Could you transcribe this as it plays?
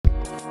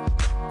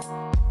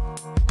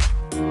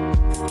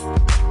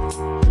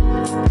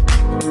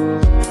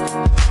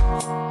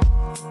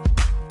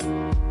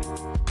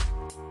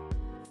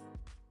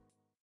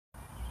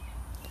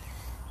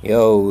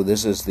Yo,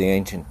 this is the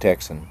Ancient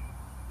Texan.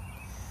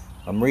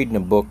 I'm reading a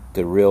book,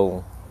 The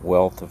Real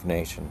Wealth of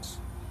Nations,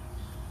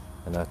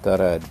 and I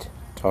thought I'd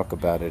talk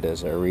about it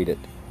as I read it.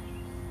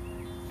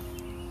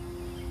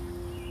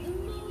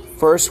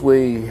 First,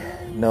 we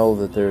know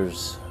that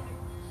there's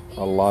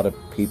a lot of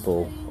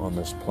people on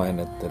this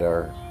planet that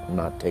are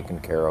not taken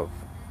care of.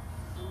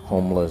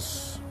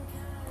 Homeless,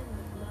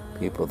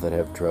 people that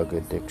have drug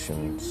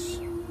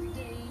addictions,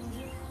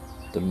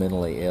 the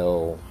mentally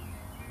ill,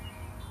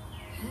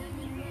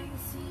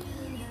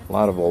 a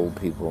lot of old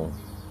people,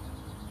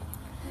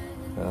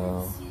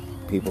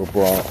 people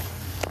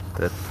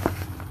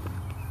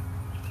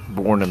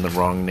born in the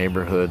wrong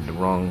neighborhood, the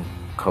wrong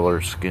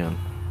color skin.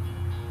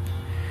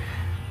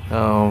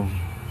 And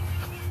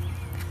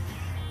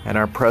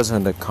our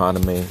present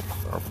economy,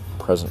 our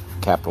present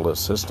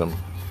capitalist system,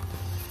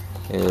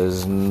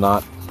 is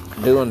not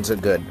doing so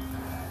good.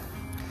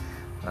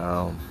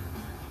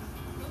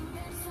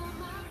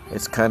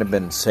 It's kind of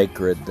been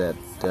sacred that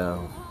the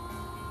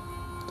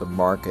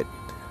market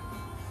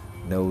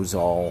knows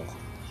all,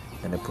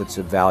 and it puts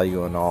a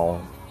value on all,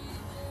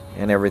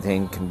 and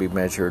everything can be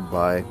measured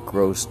by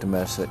gross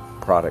domestic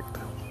product.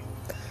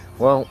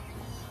 Well,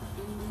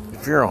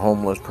 if you're a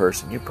homeless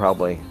person, you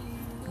probably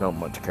don't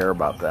much care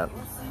about that.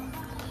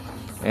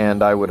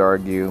 And I would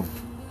argue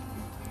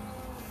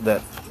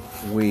that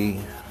we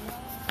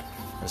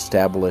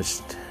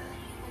established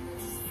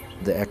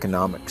the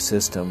economic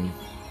system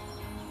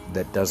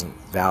that doesn't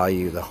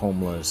value the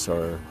homeless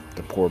or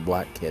the poor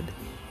black kid.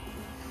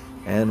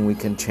 And we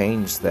can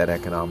change that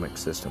economic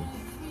system.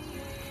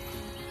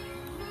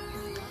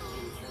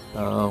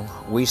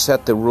 We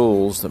set the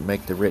rules that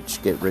make the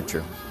rich get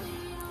richer.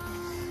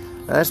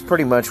 That's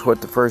pretty much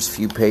what the first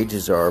few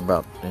pages are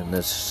about in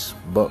this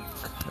book.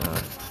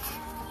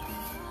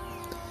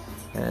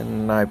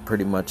 And I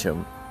pretty much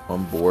am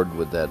on board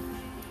with that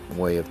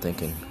way of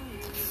thinking.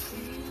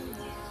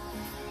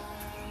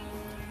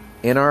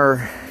 In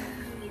our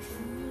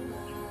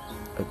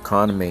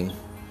economy,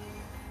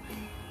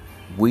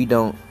 we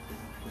don't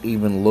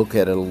even look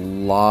at a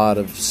lot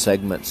of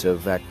segments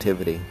of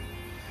activity.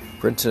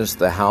 For instance,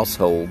 the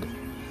household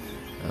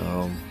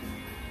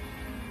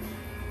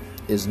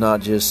is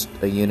not just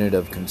a unit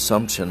of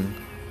consumption,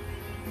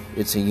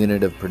 it's a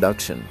unit of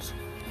production.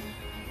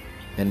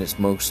 And its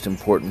most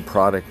important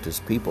product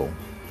is people.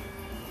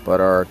 But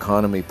our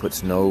economy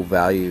puts no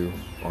value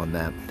on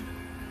that.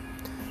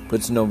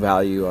 Puts no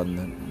value on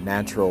the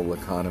natural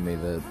economy,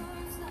 the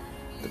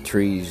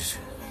trees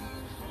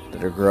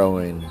that are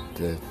growing,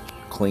 the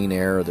clean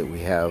air that we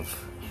have.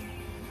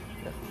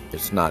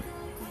 It's not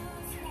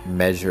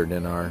measured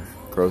in our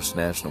gross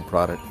national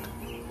product.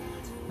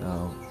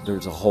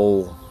 There's a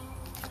whole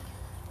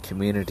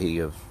community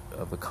of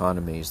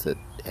economies that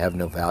have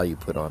no value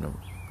put on them.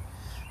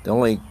 The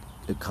only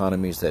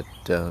economies that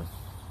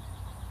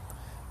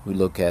we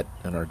look at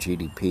in our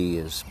GDP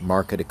is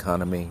market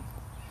economy,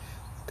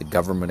 the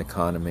government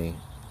economy,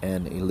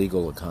 and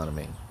illegal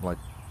economy, like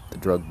the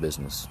drug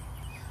business,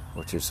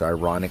 which is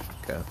ironic.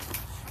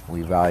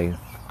 We value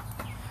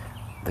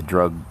the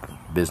drug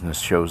business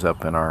shows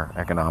up in our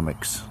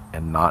economics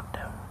and not,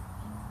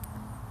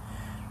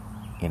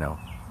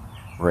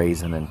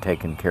 raising and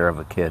taking care of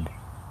a kid.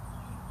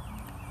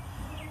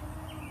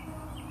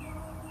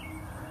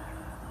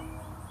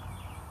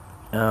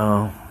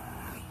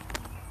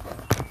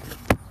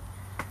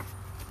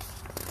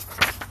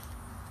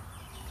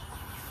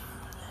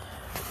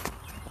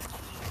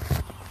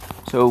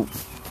 So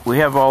we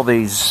have all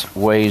these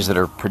ways that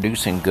are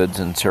producing goods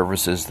and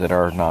services that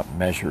are not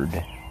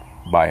measured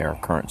by our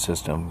current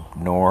system,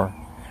 nor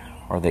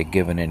are they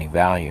given any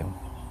value.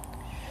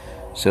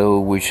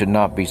 So we should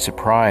not be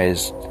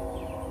surprised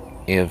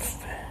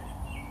if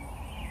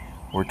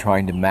we're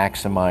trying to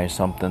maximize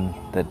something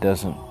that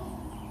doesn't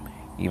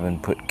even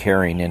put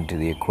caring into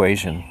the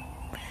equation.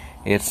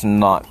 It's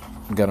not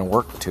going to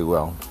work too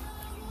well.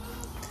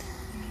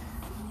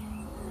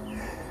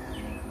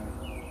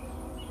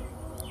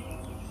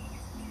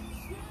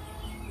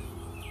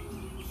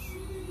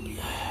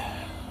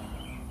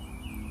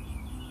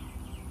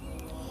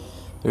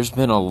 There's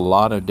been a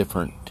lot of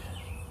different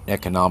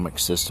economic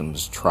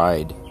systems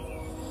tried.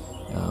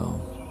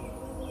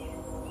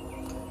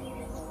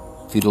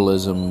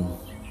 Feudalism,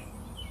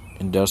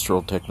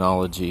 industrial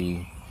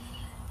technology,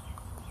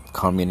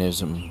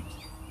 communism,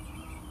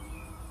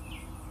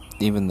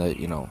 even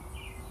the,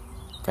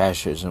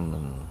 fascism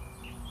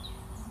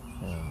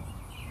and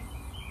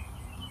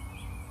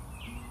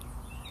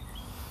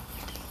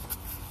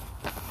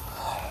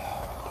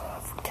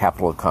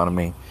capital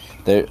economy.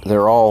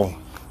 They're all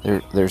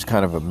there's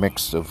kind of a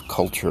mix of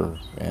culture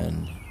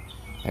and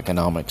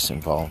economics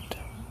involved.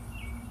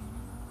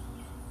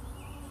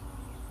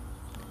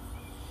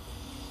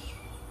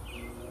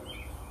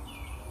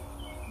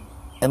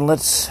 And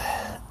let's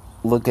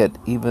look at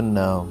even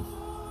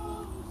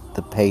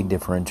the pay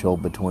differential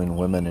between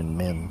women and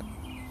men.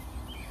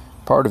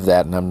 Part of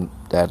that, and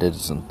that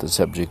isn't the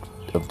subject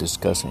of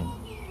discussion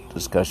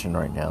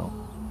right now.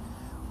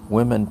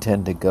 Women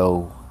tend to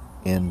go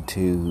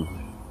into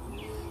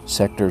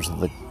sectors of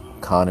the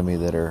economy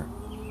that are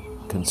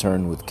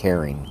concerned with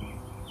caring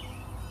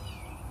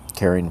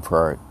for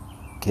our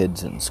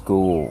kids in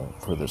school,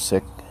 for the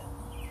sick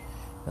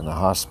in the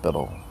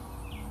hospital,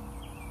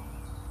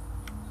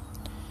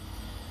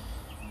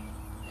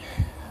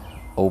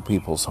 old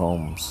people's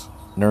homes,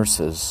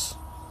 nurses.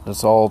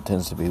 This all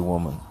tends to be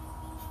women,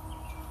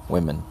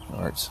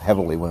 or it's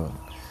heavily women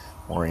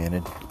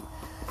oriented.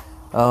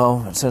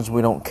 Since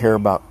we don't care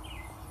about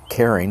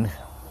caring,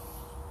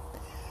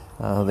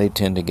 they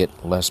tend to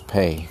get less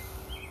pay.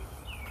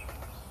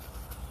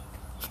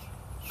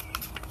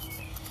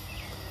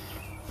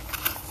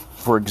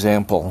 For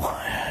example,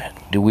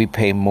 do we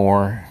pay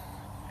more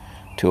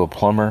to a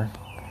plumber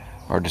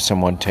or to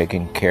someone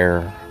taking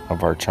care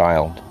of our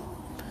child?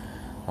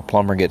 A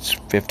plumber gets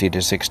 $50 to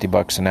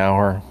 $60 an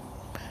hour.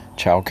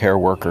 Child care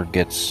worker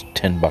gets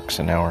 $10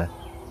 an hour.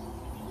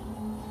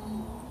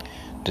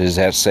 Does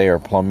that say our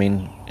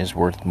plumbing is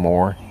worth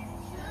more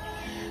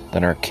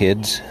than our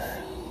kids?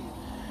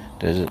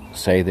 Does it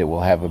say that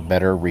we'll have a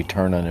better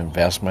return on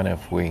investment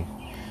if we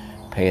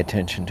pay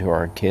attention to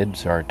our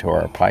kids or to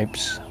our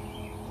pipes?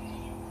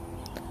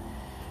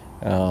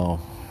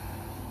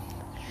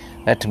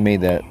 That to me,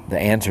 the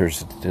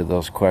answers to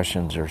those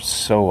questions are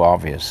so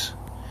obvious.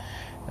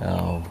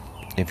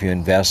 If you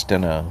invest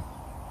in a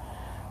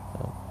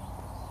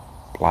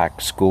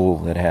black school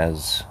that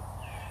has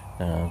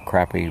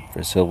crappy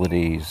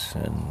facilities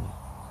and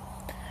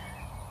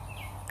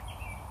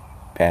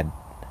bad,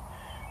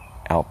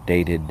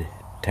 outdated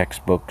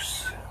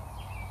textbooks,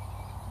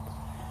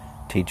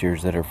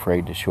 teachers that are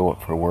afraid to show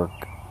up for work,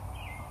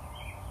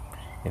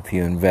 if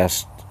you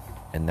invest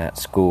in that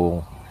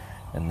school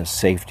and the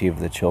safety of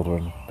the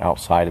children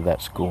outside of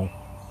that school,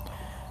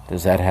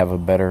 does that have a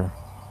better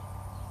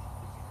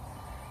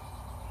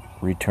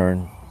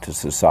return to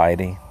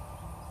society?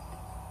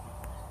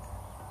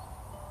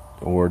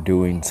 Or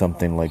doing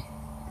something like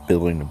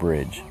building a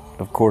bridge?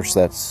 Of course,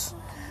 that's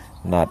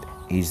not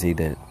easy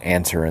to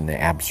answer in the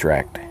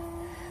abstract,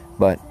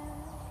 but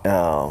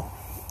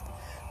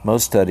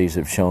most studies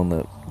have shown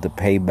that the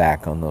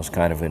payback on those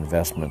kind of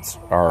investments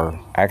are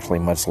actually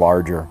much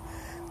larger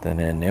than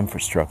in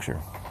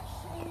infrastructure.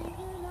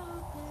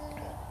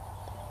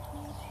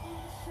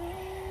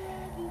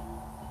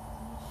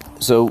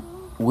 So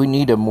we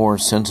need a more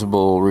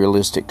sensible,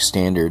 realistic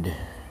standard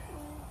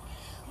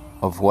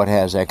of what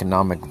has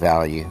economic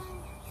value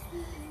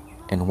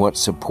and what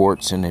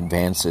supports and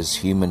advances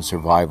human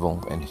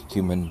survival and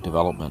human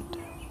development.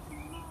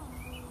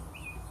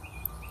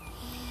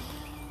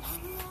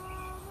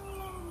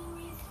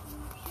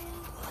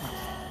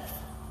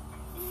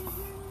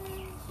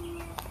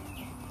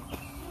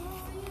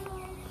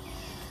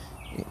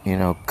 You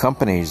know,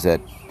 companies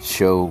that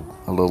show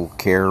a little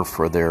care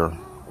for their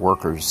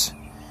workers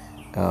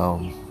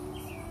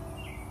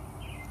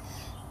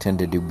tend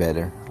to do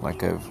better.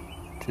 Like I've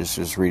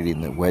just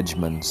reading that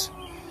Wedgman's,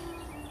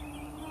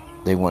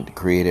 they want to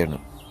create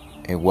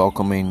a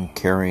welcoming,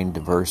 caring,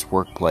 diverse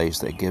workplace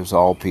that gives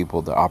all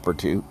people the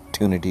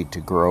opportunity to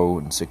grow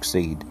and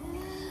succeed.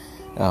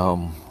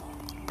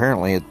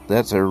 Apparently,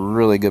 that's a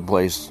really good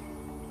place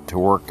to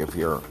work if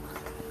you're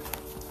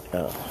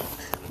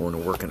going to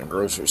work in a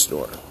grocery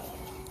store.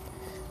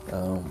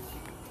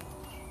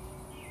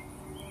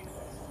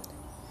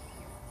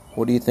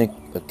 What do you think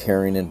a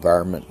caring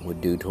environment would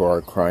do to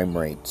our crime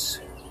rates?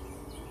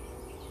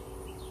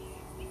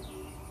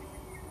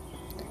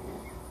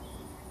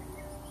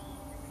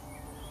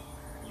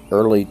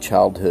 Early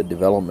childhood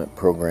development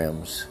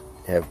programs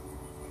have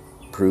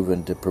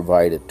proven to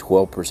provide a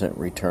 12%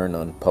 return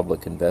on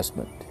public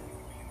investment.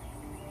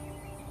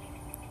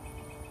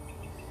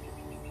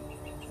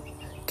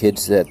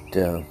 Kids that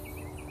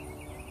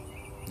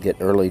get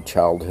early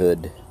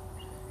childhood,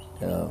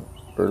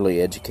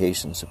 early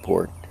education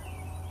support,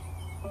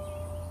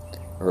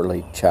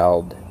 early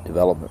child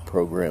development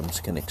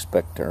programs can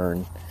expect to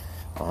earn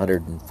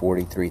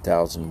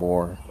 $143,000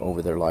 more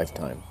over their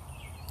lifetime.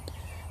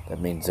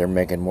 That means they're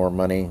making more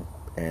money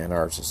and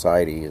our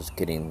society is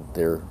getting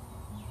their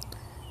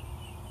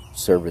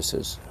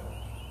services.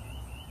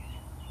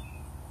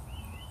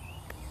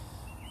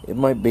 It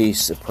might be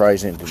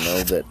surprising to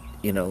know that,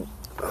 you know,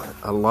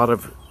 a lot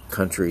of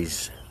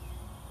countries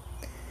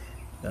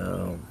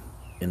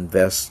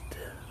invest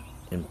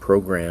in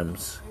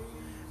programs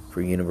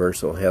for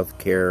universal health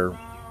care,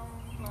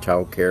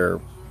 child care,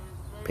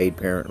 paid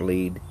parent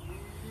leave,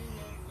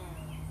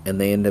 and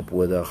they end up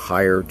with a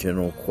higher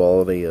general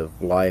quality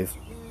of life,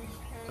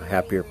 a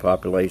happier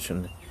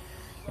population,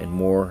 and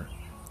more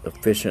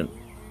efficient,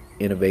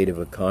 innovative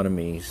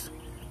economies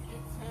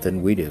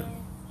than we do.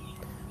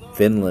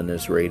 Finland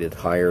is rated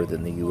higher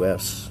than the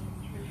U.S.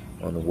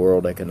 on the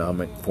World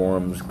Economic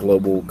Forum's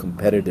global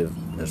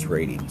competitiveness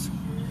ratings,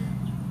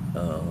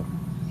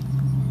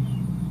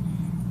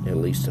 at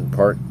least in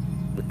part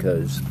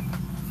because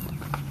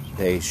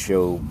they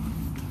show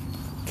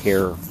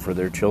care for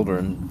their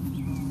children.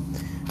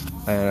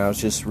 And I was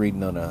just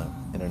reading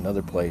in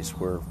another place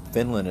where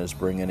Finland is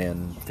bringing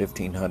in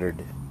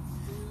 1,500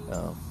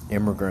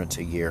 immigrants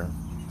a year,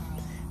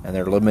 and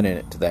they're limiting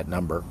it to that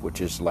number,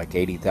 which is like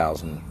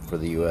 80,000 for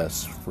the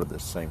U.S. for the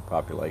same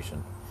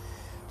population.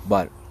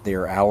 But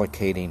they're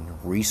allocating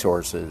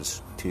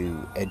resources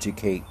to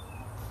educate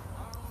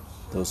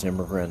those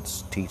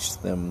immigrants, teach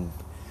them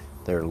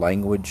their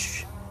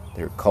language,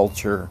 their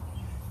culture,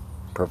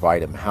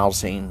 provide them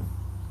housing,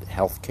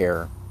 health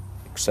care,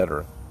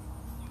 etc.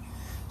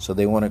 So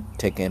they want to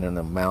take in an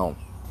amount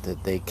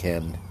that they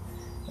can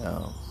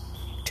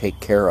take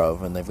care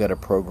of, and they've got a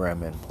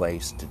program in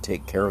place to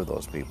take care of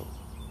those people.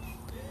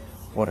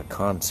 What a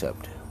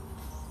concept.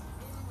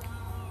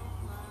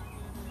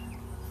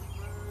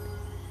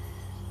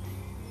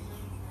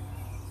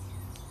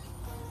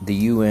 The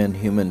UN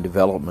Human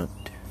Development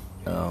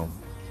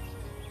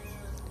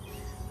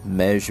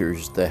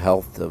measures the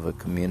health of a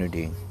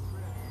community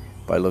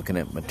by looking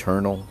at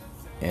maternal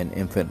and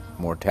infant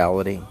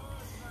mortality,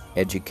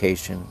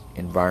 education,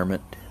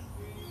 environment.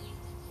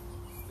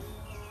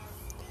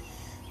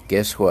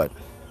 Guess what?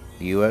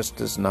 The U.S.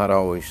 does not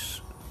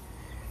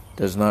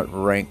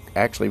rank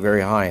actually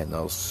very high in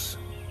those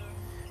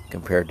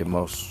compared to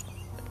most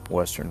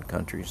Western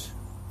countries.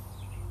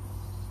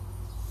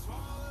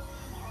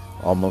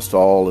 Almost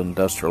all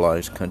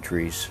industrialized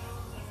countries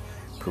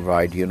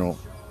provide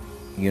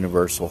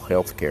universal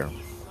health care.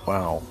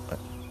 Wow.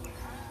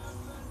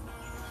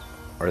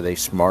 Are they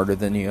smarter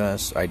than the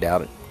U.S.? I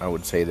doubt it. I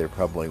would say they're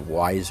probably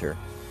wiser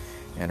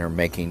and are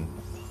making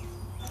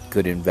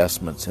good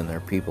investments in their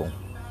people.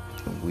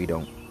 We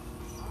don't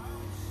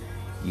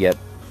yet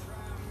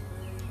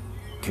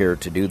care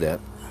to do that.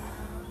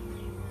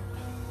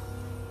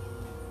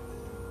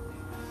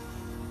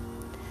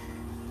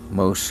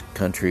 Most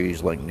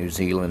countries like New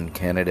Zealand,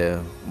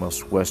 Canada,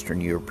 most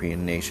Western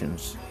European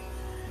nations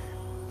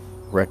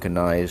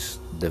recognize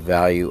the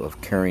value of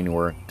caring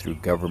work through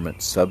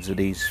government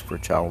subsidies for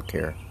child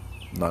care,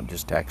 not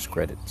just tax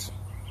credits,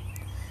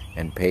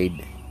 and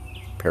paid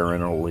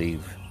parental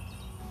leave.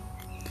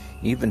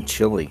 Even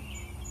Chile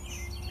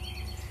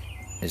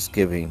is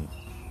giving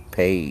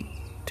pay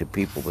to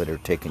people that are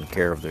taking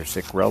care of their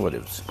sick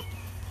relatives.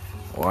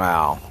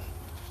 Wow.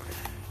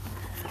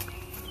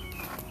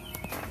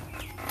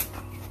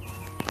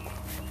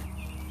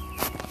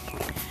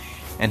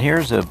 And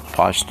here's a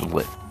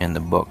postulate in the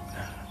book.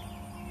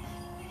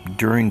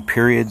 During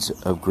periods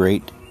of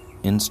great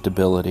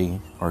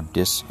instability or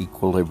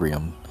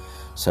disequilibrium,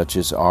 such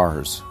as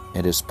ours,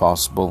 it is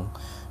possible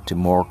to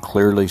more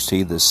clearly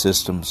see the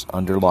system's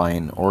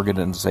underlying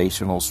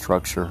organizational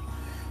structure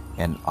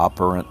and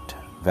operant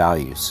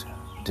values.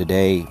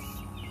 Today,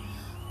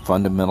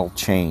 fundamental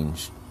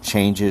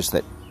changes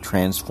that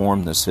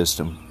transform the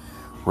system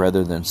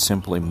rather than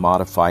simply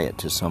modify it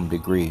to some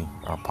degree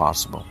are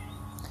possible.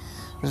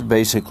 This is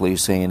basically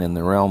saying in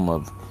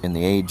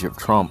the age of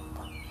Trump,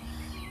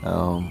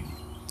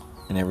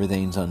 and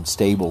everything's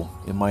unstable,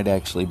 it might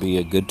actually be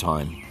a good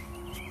time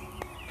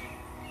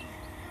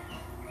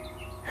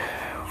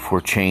for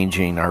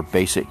changing our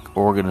basic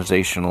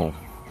organizational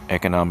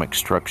economic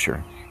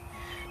structure.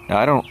 Now,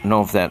 I don't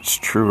know if that's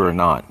true or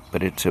not,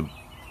 but it's a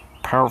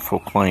powerful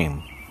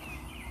claim.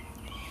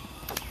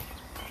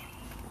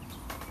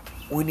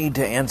 We need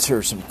to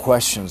answer some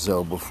questions,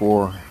 though,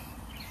 before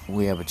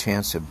we have a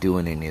chance of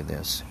doing any of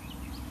this.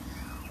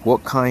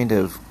 What kind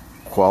of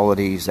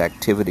qualities,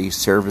 activities,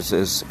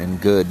 services,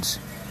 and goods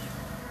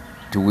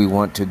do we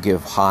want to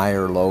give high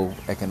or low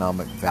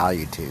economic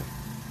value to?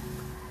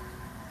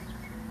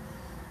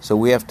 So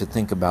we have to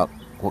think about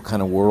what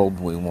kind of world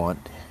we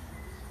want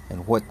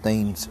and what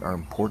things are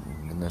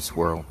important in this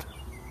world.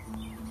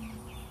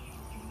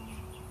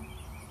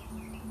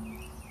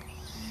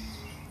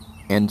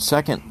 And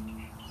second,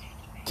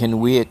 can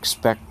we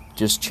expect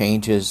just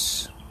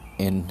changes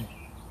in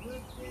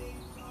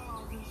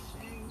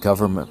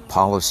government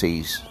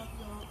policies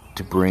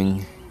to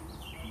bring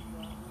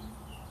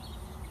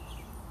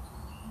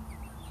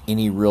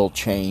any real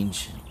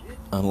change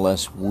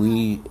unless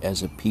we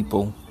as a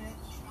people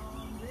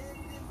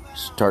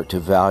start to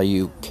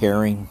value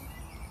caring,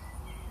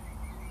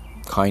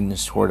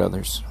 kindness toward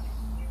others?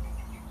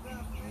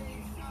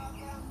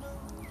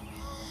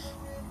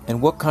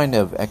 And what kind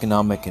of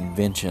economic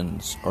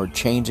inventions or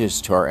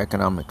changes to our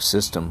economic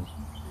system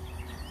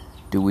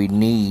do we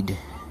need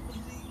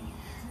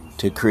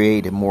to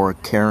create a more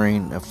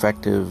caring,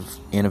 effective,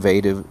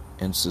 innovative,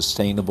 and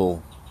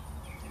sustainable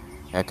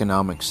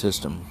economic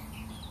system?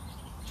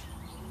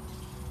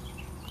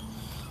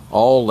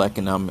 All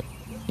economic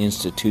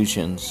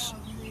institutions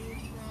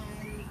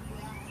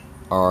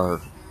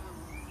are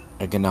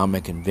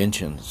economic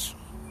inventions.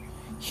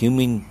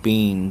 Human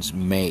beings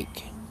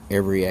make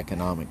every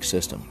economic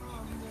system.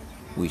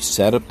 We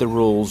set up the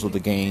rules of the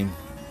game.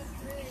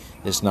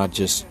 It's not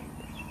just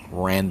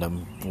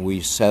random.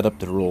 We set up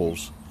the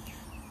rules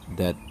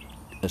that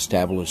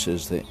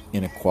establishes the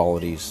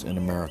inequalities in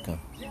America.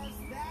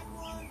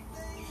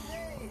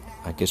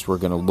 I guess we're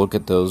going to look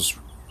at those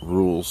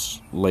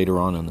rules later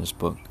on in this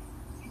book.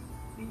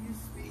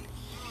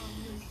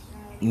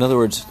 In other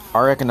words,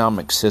 our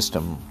economic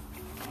system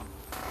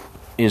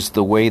is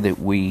the way that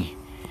we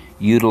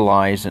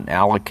utilize and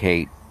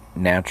allocate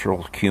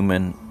natural,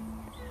 human,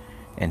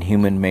 and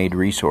human-made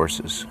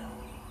resources.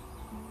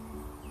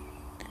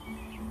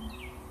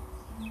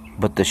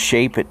 But the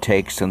shape it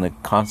takes and the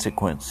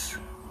consequences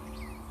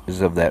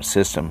of that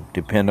system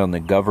depend on the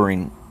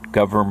governing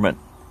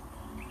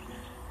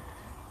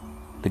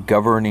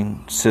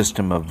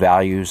system of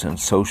values and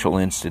social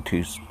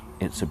institutes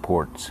it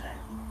supports.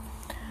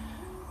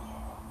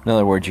 In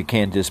other words, you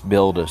can't just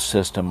build a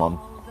system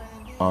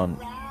on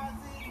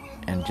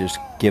and just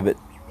give it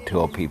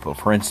to a people.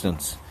 For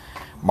instance,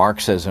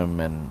 Marxism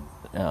and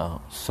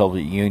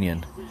Soviet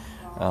Union,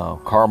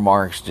 Karl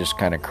Marx just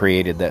kind of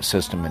created that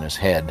system in his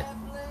head,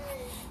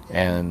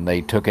 and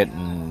they took it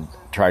and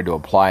tried to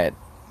apply it,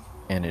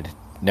 and it had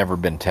never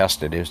been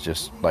tested. It was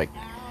just like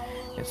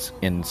it's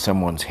in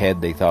someone's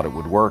head. They thought it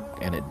would work,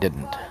 and it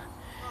didn't.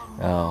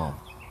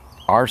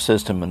 Our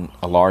system, in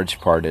a large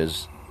part,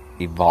 is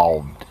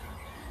evolved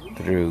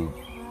through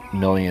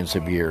millions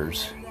of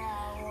years.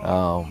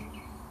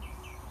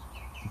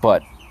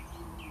 But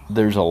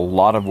there's a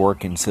lot of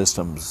working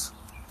systems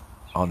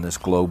on this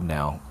globe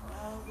now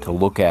to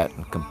look at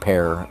and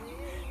compare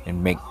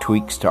and make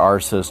tweaks to our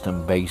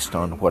system based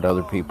on what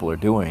other people are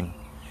doing,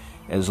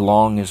 as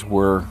long as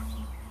we're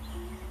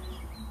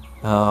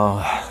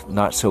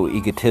not so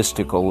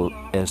egotistical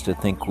as to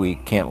think we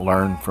can't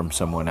learn from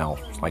someone else.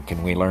 Like,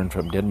 can we learn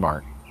from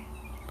Denmark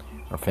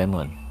or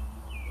Finland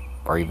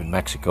or even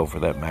Mexico for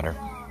that matter,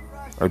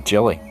 or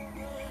Chile?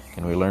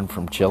 Can we learn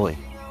from Chile?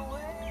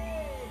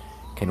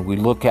 Can we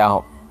look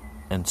out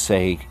and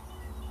say,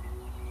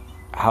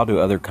 how do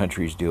other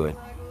countries do it?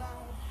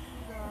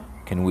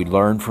 Can we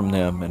learn from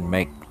them and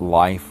make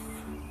life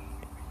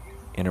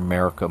in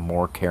America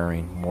more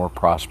caring, more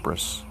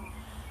prosperous,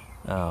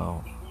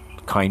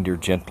 kinder,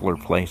 gentler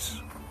place?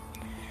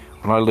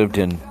 When I lived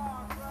in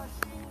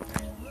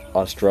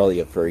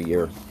Australia for a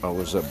year, I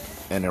was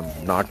an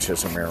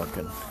obnoxious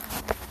American.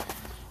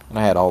 And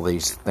I had all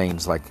these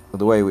things like,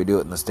 the way we do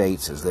it in the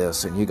States is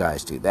this, and you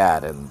guys do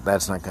that, and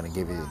that's not going to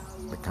give you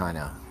the kind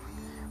of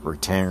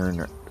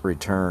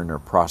return or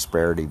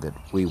prosperity that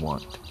we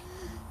want.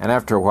 And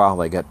after a while,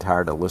 they got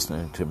tired of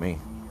listening to me,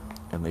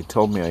 and they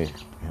told me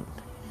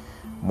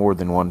more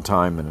than one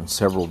time and in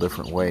several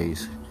different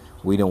ways,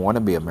 we don't want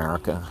to be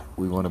America.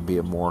 We want to be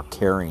a more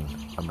caring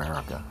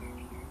America.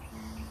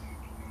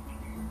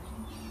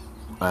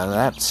 And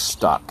that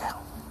stuck.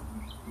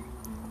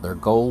 Their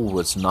goal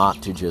was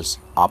not to just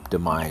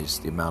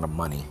optimize the amount of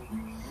money.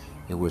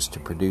 It was to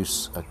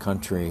produce a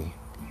country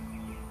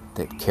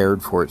that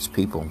cared for its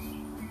people.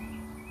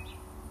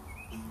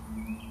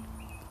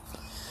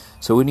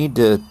 So we need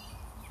to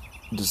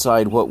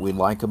decide what we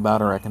like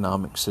about our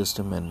economic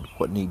system and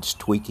what needs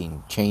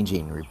tweaking,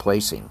 changing,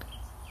 replacing.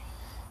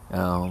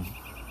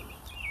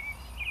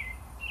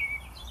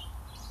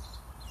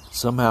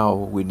 Somehow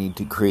we need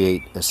to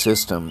create a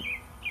system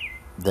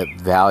that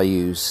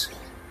values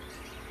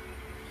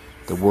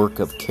the work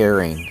of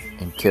caring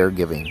and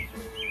caregiving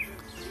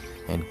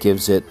and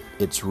gives it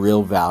its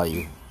real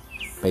value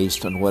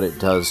based on what it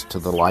does to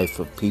the life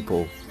of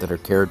people that are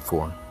cared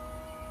for.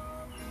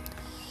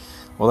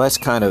 Well, that's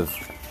kind of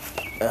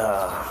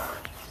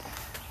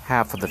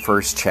half of the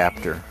first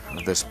chapter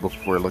of this book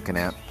we're looking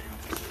at,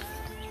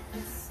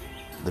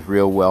 The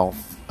Real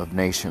Wealth of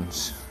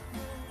Nations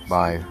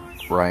by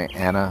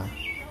Ryanna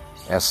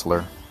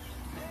Esler.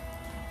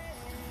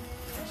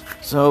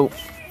 So,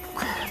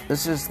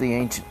 this is the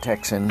Ancient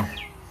Texan.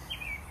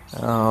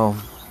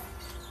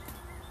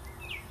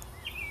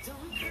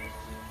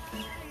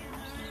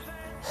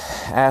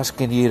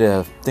 Asking you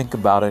to think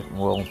about it, and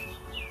we'll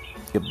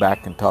get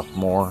back and talk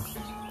more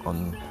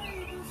on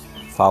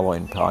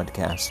following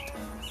podcast.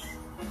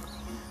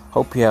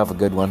 Hope you have a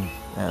good one,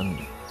 and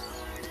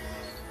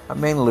I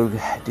mainly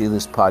do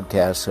this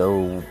podcast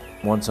so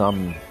once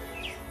I'm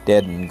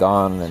dead and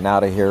gone and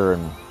out of here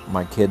and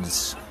my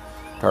kids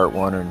start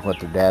wondering what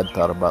their dad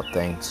thought about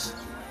things,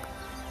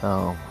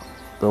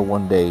 they'll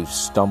one day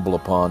stumble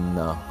upon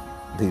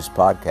these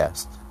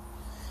podcasts.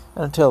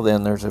 And until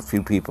then, there's a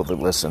few people that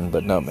listen,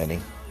 but not many.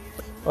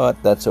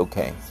 But that's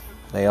okay.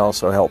 They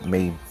also help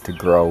me to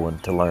grow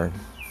and to learn.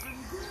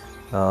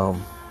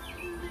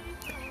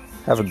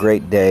 Have a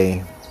great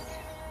day.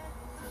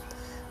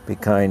 Be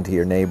kind to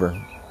your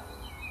neighbor.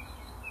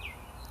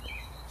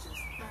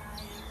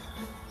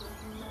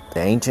 The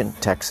Ancient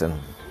Texan.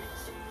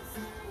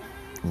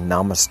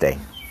 Namaste.